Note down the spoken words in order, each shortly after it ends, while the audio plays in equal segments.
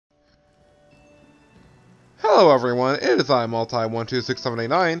Hello everyone, it is I,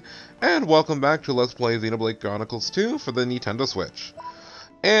 Multi126789, and welcome back to Let's Play Xenoblade Chronicles 2 for the Nintendo Switch.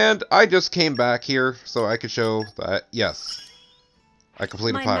 And I just came back here so I could show that, yes, I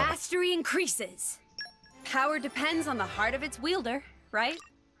completed My Pyra. mastery increases. Power depends on the heart of its wielder, right?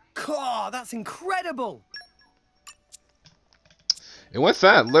 Caw, that's incredible! And with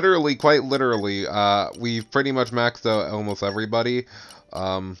that, literally, quite literally, we've pretty much maxed out almost everybody.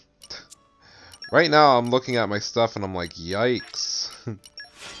 Right now, I'm looking at my stuff and I'm like, yikes.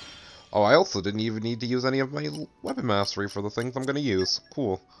 Oh, I also didn't even need to use any of my weapon mastery for the things I'm gonna use.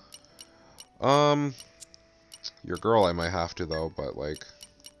 Cool. Your girl I might have to, though, but, like...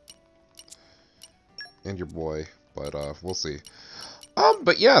 And your boy, but, we'll see.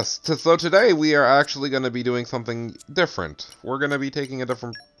 But yes, so today we are actually gonna be doing something different. We're gonna be taking a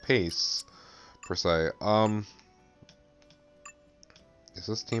different pace, per se. Is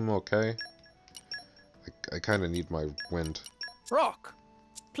this team okay? I kind of need my wind. Rock,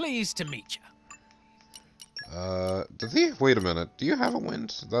 pleased to meet you. Does he? Wait a minute. Do you have a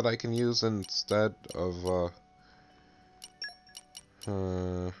wind that I can use instead of,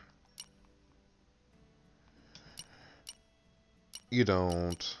 You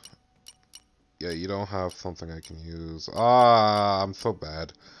don't. Yeah, you don't have something I can use. Ah, I'm so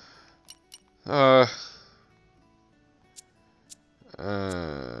bad.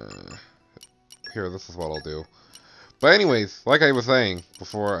 Here, this is what I'll do. But anyways, like I was saying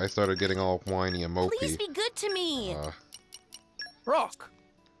before I started getting all whiny and mopey. Please be good to me. Rock,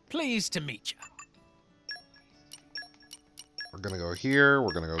 pleased to meet you. We're gonna go here,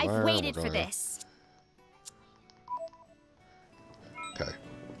 we're gonna go there. I've waited for this. Okay.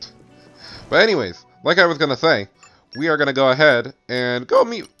 But anyways, like I was gonna say, we are gonna go ahead and go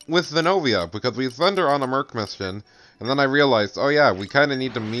meet with Zenobia, because we sent her on a Merc mission, and then I realized, oh yeah, we kinda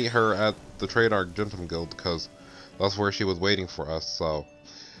need to meet her at the Trade Argentum Guild, because that's where she was waiting for us, so...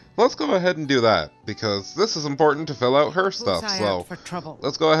 Let's go ahead and do that, because this is important to fill out her stuff, so...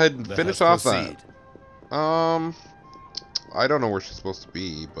 Let's go ahead and finish off that. I don't know where she's supposed to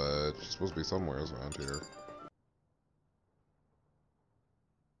be, but she's supposed to be somewhere around here.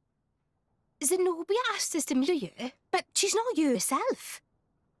 Zenobia asked us to meet you, but she's not you herself.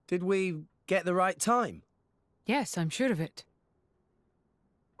 Did we get the right time? Yes, I'm sure of it.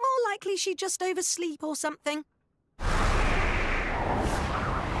 More likely she'd just oversleep or something.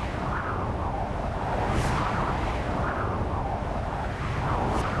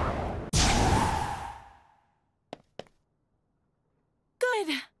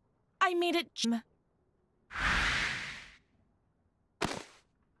 Good. I made it.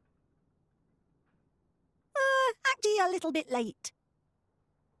 Actually a little bit late.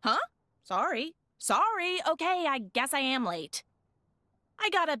 Huh? Sorry. Sorry. Okay, I guess I am late. I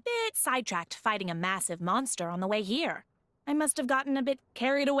got a bit sidetracked fighting a massive monster on the way here. I must have gotten a bit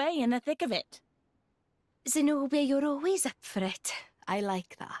carried away in the thick of it. Zenobia, you're always up for it. I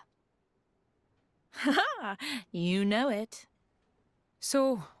like that. Haha, you know it.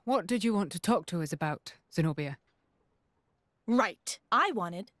 So, what did you want to talk to us about, Zenobia? Right. I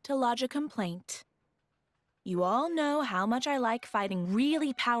wanted to lodge a complaint. You all know how much I like fighting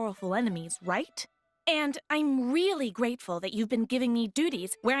really powerful enemies, right? And I'm really grateful that you've been giving me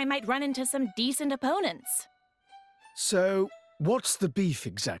duties where I might run into some decent opponents. So, what's the beef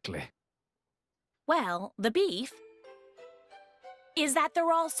exactly? Well, the beef is that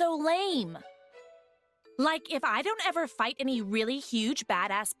they're all so lame. Like, if I don't ever fight any really huge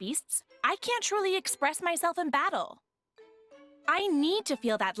badass beasts, I can't truly express myself in battle. I need to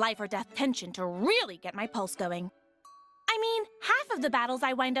feel that life or death tension to really get my pulse going. I mean, half of the battles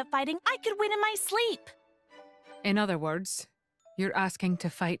I wind up fighting, I could win in my sleep. In other words, you're asking to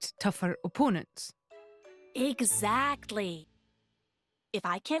fight tougher opponents. Exactly. If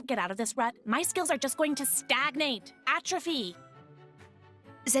I can't get out of this rut, my skills are just going to stagnate, atrophy.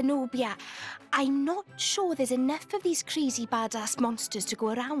 Zenobia, I'm not sure there's enough of these crazy badass monsters to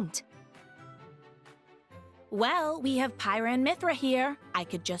go around. Well, we have Pyra and Mithra here. I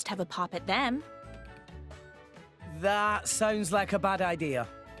could just have a pop at them. That sounds like a bad idea.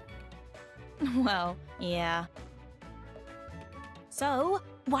 Well, yeah. So,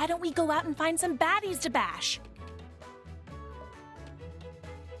 why don't we go out and find some baddies to bash?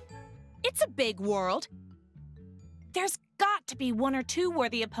 It's a big world. There's got to be one or two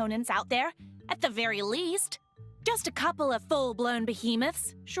worthy opponents out there, at the very least. Just a couple of full-blown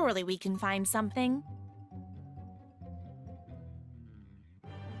behemoths. Surely we can find something.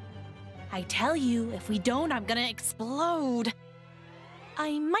 I tell you, if we don't, I'm gonna explode.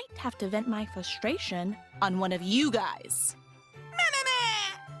 I might have to vent my frustration on one of you guys.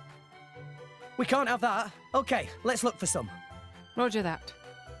 We can't have that. Okay, let's look for some. Roger that.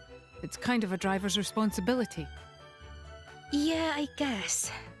 It's kind of a driver's responsibility. Yeah, I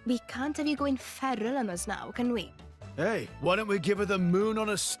guess. We can't have you going feral on us now, can we? Hey, why don't we give her the moon on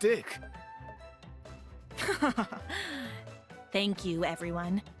a stick? Thank you,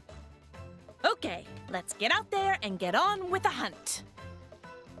 everyone. Okay, let's get out there and get on with the hunt.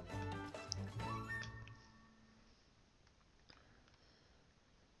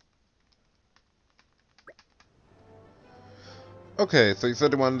 Okay, so you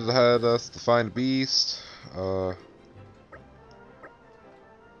said you wanted to head us to find a beast.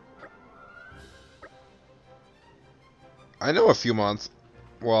 I know a few months.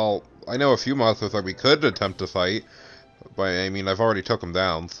 Well, I know a few monsters that we could attempt to fight, but I mean, I've already took them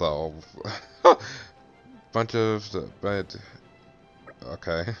down, so bunch of but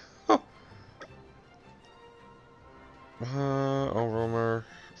okay. Rumor,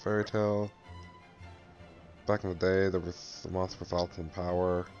 fairy tale. Back in the day, there was a monster with ultimate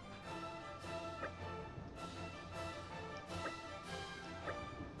power.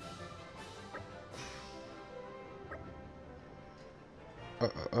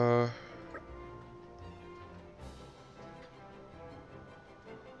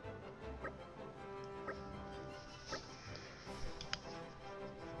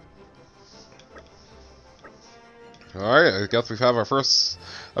 Alright, I guess we have our first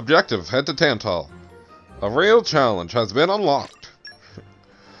objective. Head to Tantal. A real challenge has been unlocked.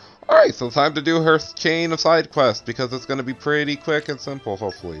 Alright, so time to do her chain of side quests, because it's going to be pretty quick and simple,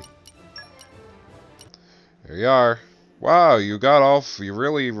 hopefully. Here you are. Wow, you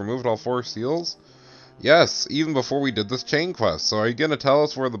really removed all 4 seals? Yes, even before we did this chain quest. So are you going to tell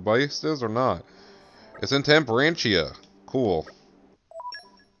us where the beast is or not? It's in Temperantia. Cool.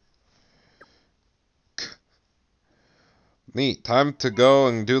 Neat. Time to go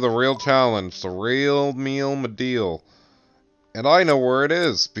and do the real challenge. The real deal. And I know where it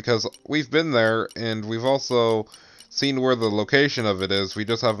is, because we've been there, and we've also seen where the location of it is. We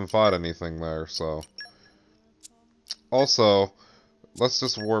just haven't fought anything there, so. Also, let's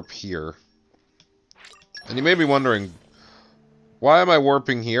just warp here. And you may be wondering, why am I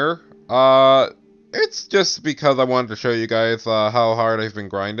warping here? It's just because I wanted to show you guys how hard I've been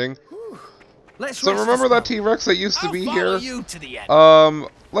grinding. So remember that T-Rex that used to be here?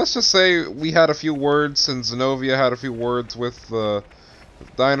 Let's just say we had a few words, and Zenobia had a few words with the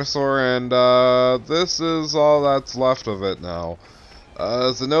dinosaur, and this is all that's left of it now.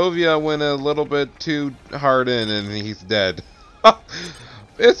 Zenobia went a little bit too hard in, and he's dead.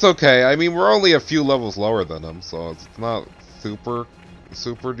 It's okay. I mean, we're only a few levels lower than him, so it's not super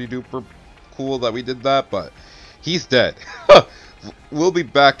de-duper cool that we did that, but he's dead. We'll be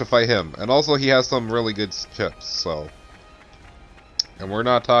back to fight him. And also, he has some really good chips, so. And we're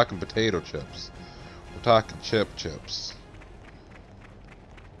not talking potato chips. We're talking chips.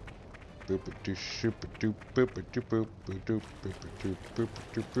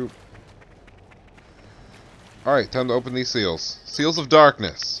 Alright, time to open these seals. Seals of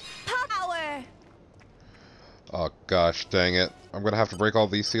Darkness. Power! Oh gosh, dang it. I'm gonna have to break all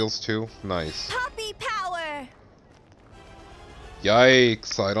these seals too? Nice. Puppy power!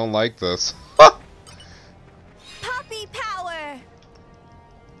 Yikes, I don't like this. Puppy power!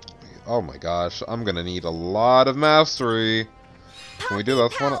 Oh my gosh, I'm gonna need a lot of mastery. Can we do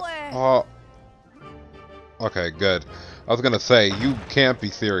that one? Oh. Okay, good. I was gonna say, you can't be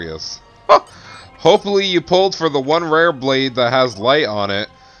serious. Hopefully you pulled for the one rare blade that has light on it.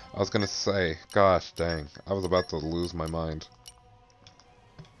 I was gonna say, gosh dang, I was about to lose my mind.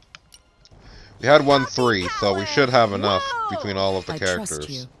 We had 1-3, so we should have enough between all of the characters. Trust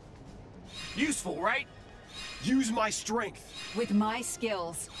you. Useful, right? Use my strength. With my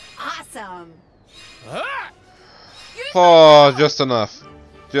skills. Awesome. Ah! Oh, just enough.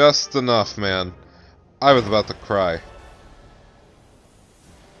 Just enough, man. I was about to cry.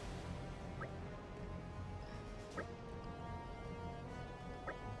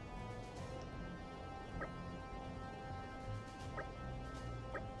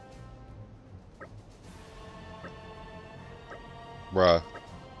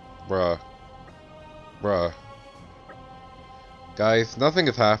 Bruh. Guys, nothing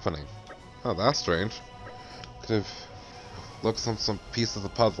is happening. Oh, that's strange. Could have looked on some piece of the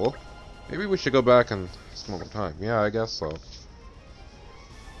puzzle. Maybe we should go back and some more time. Yeah, I guess so.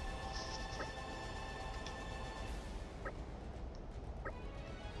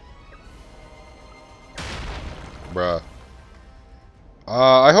 Bruh.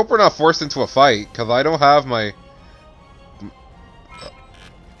 I hope we're not forced into a fight, because I don't have my...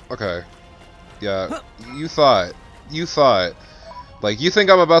 Okay. Yeah, you saw it. You saw it. Like, you think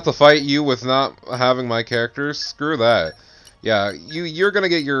I'm about to fight you with not having my characters? Screw that. Yeah, you're gonna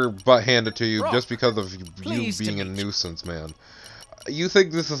get your butt handed to you just because of you being a nuisance, man. You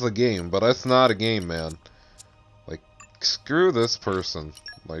think this is a game, but it's not a game, man. Like, screw this person.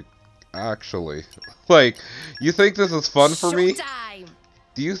 Like, actually. Like, you think this is fun for me? Showtime!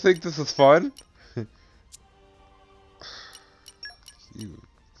 Do you think this is fun? You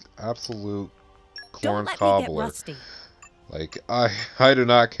absolute corn Don't let me get cobbler. rusty. Like, I do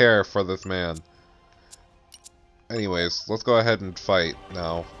not care for this man. Anyways, let's go ahead and fight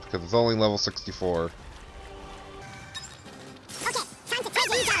now, because it's only level 64.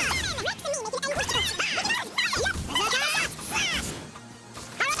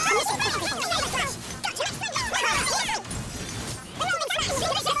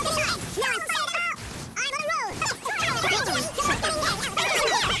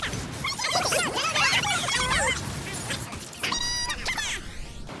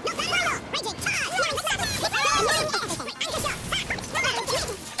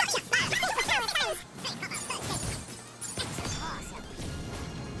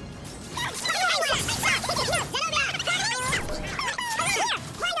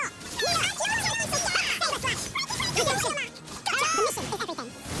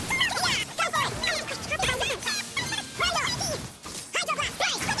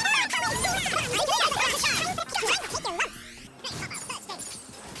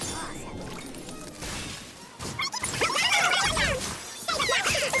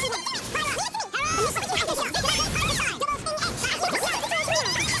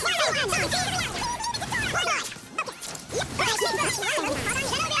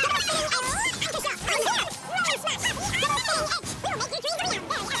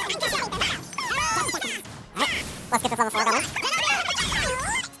 Let's get this level 4 going.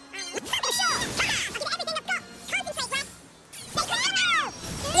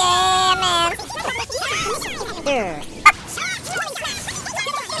 Yeah, man! Smash up. There.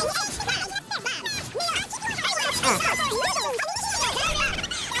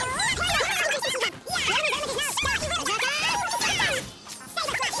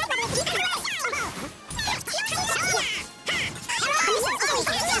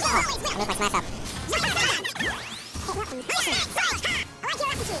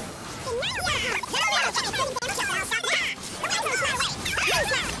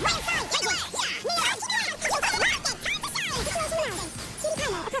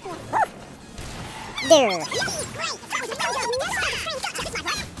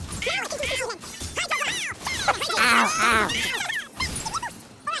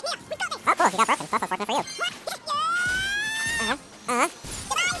 Ow, ow.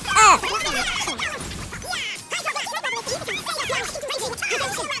 Oh, cool, he got broken. That's unfortunate for you.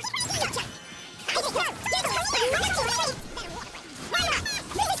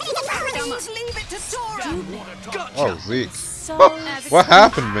 Please leave it to Sora. Oh, Zeke. So What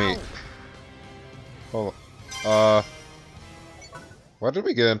happened, mate? Hold on. Why did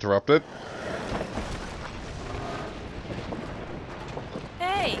we get interrupted?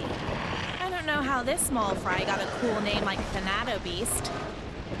 Hey, I don't know how this small fry got a cool name like Thanato Beast.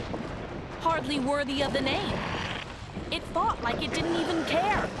 Hardly worthy of the name. It fought like it didn't even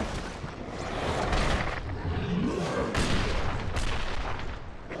care.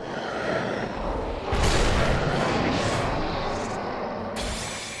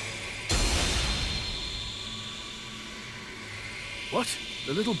 What?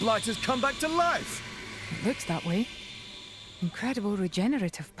 The little blighter's come back to life? It looks that way. Incredible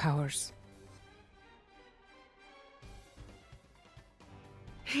regenerative powers.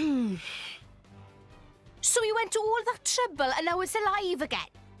 So he went to all that trouble and now it's alive again?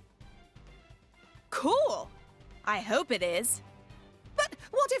 Cool. I hope it is. But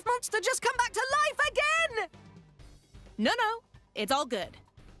what if Monster just come back to life again? No, it's all good.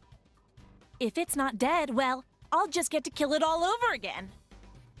 If it's not dead, well, I'll just get to kill it all over again.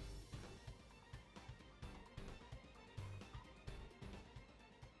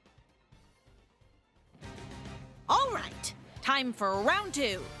 All right, time for round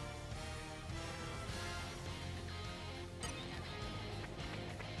 2.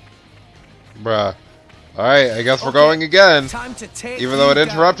 Bruh. Alright, I guess we're going again. Time to take Even though it you down.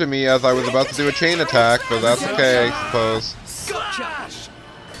 interrupted me as I was about to do a chain attack, but that's okay, I suppose. Gotcha.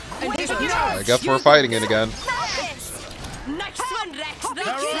 And this I guess we're fighting it again. Nice one, Rex.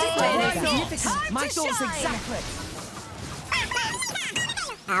 Magnificent. My thoughts exactly.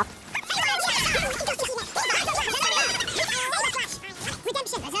 Ow.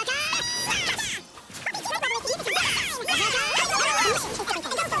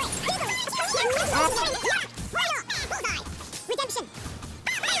 Redemption.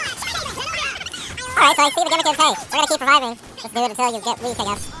 Alright, so I see the gimmick is, hey, we're gonna keep reviving. Just do it until you get weak, I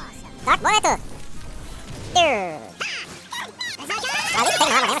guess. Dark Monitor! Well, at least taking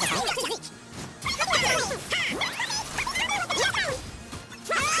a lot more damage this time.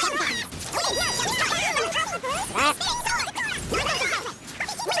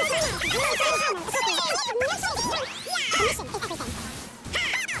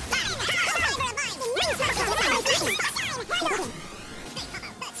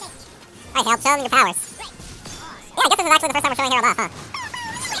 Alright, Hale, show them your powers. Yeah, I guess this is actually the first time we're showing Hale off, huh?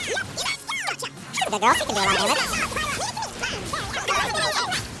 She's a good girl, she can do a lot of damage.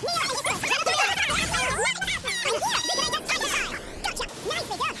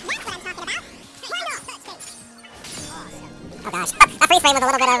 Oh gosh, that freeze frame was a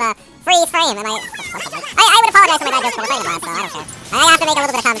little bit of a freeze frame, and I would apologize for my bad jokes for playing about, so I don't care. I have to make a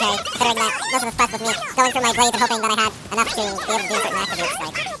little bit of commentary, considering that most of the stuff was me going through my blades and hoping that I had enough to be able to do certain attributes,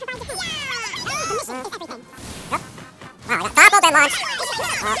 like... Wow, I got toppled and launched.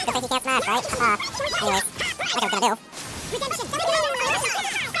 Well, good thing he can't smash, right? Anyways, like I was gonna do.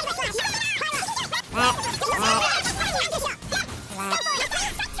 One, two,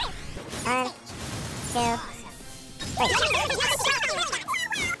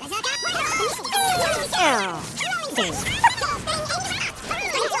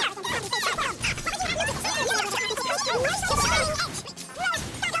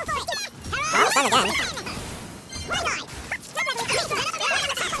 oh, done again.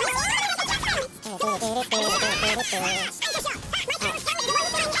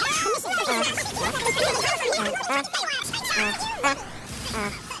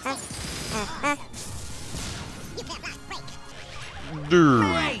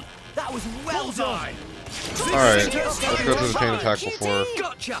 Great! That was well done! Alright, let's go to the chain attack before.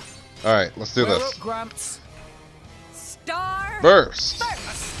 Gotcha! Alright, let's do We're this. up, Gramps. Star. Burst!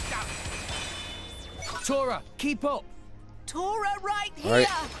 Tora, keep up! Tora right here. Alright,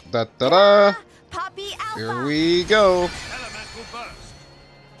 da-da-da! Puppy Alpha. Here we go!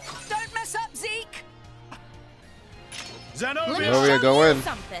 Don't mess up, Zeke. Zenobia, go in.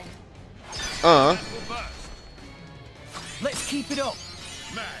 Something. Let's keep it up!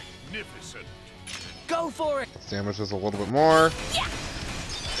 Magnificent. Go for it! Let's damage this a little bit more.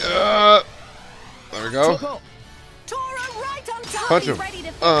 Yeah. There we go. Keep up! Tora right on time. Punch him. Ready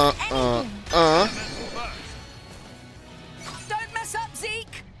to fix anything. Don't mess up,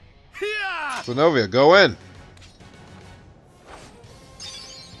 Zeke. Zenobia, go in.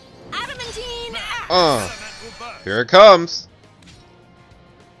 Adamantine axe. Here it comes.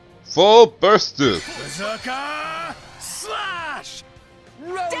 Full bursted. Berserker Slash!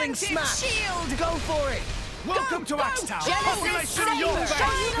 Rolling Dented smash! shield. Go for it! Welcome to Axe Tower. Genesis Population your Saber. best.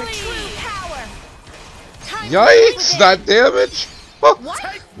 Finally. True power. Time Yikes, to that damage. Oh,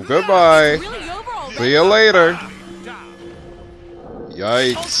 What? goodbye. Really over already? See you later.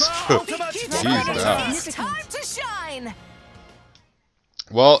 Yikes. Ultimate He's Dragon down. It's time to shine.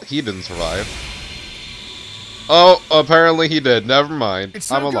 Well, he didn't survive. Oh, apparently he did. Never mind.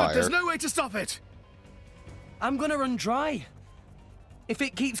 It's I'm no a good. liar. There's no way to stop it. I'm gonna run dry. If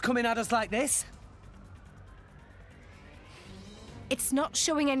it keeps coming at us like this. It's not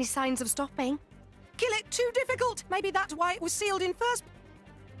showing any signs of stopping. Kill it too difficult. Maybe that's why it was sealed in first.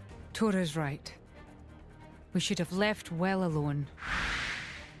 Tora's right. We should have left well alone.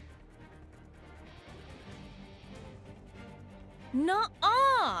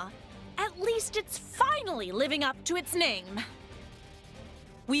 Nuh-uh. At least it's finally living up to its name.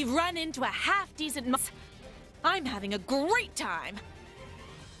 We've run into a half-decent monster. I'm having a great time.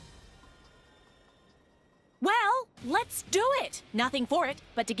 Well, let's do it. Nothing for it,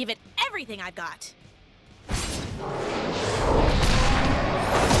 but to give it everything I've got.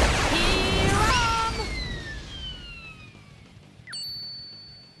 Here-om!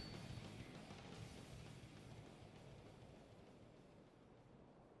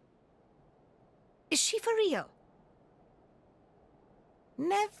 Is she for real?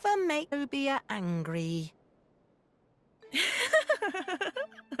 Never make Zenobia angry.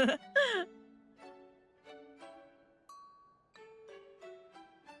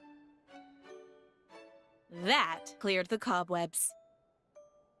 That cleared the cobwebs.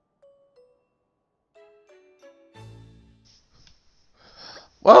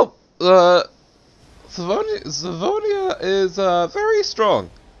 Well, Savonia is very strong.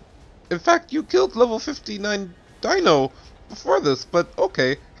 In fact, you killed level 59 Dino before this, but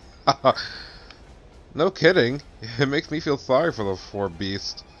okay. No kidding. It makes me feel sorry for the poor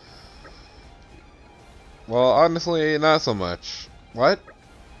beast. Well, honestly, not so much. What?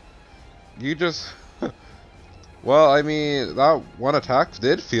 You just... Well, I mean, that one attack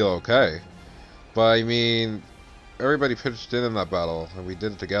did feel okay. But I mean, everybody pitched in that battle, and we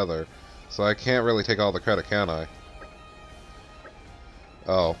did it together. So I can't really take all the credit, can I?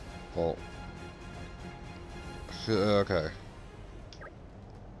 Oh, well. Okay.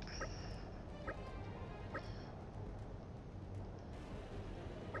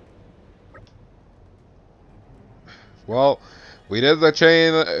 Well, we did the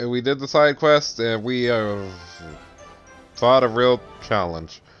chain, we did the side quest, and we fought a real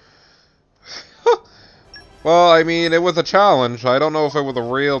challenge. Well, I mean, it was a challenge. I don't know if it was a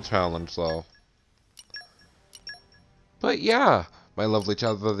real challenge, though. But yeah, my lovely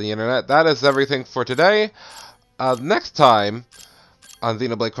child of the internet, that is everything for today. Next time, on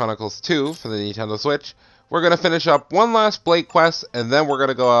Xenoblade Chronicles 2 for the Nintendo Switch, we're going to finish up one last Blade quest, and then we're going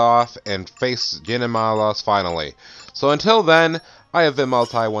to go off and face Jin and Malos finally. So until then, I have been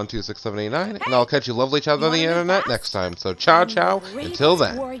Multi126789, and I'll catch you lovely child on the internet next time. So ciao ciao, until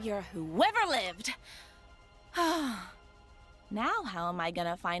then. Warrior who ever lived. Now how am I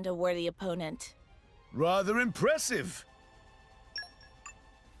gonna find a worthy opponent? Rather impressive.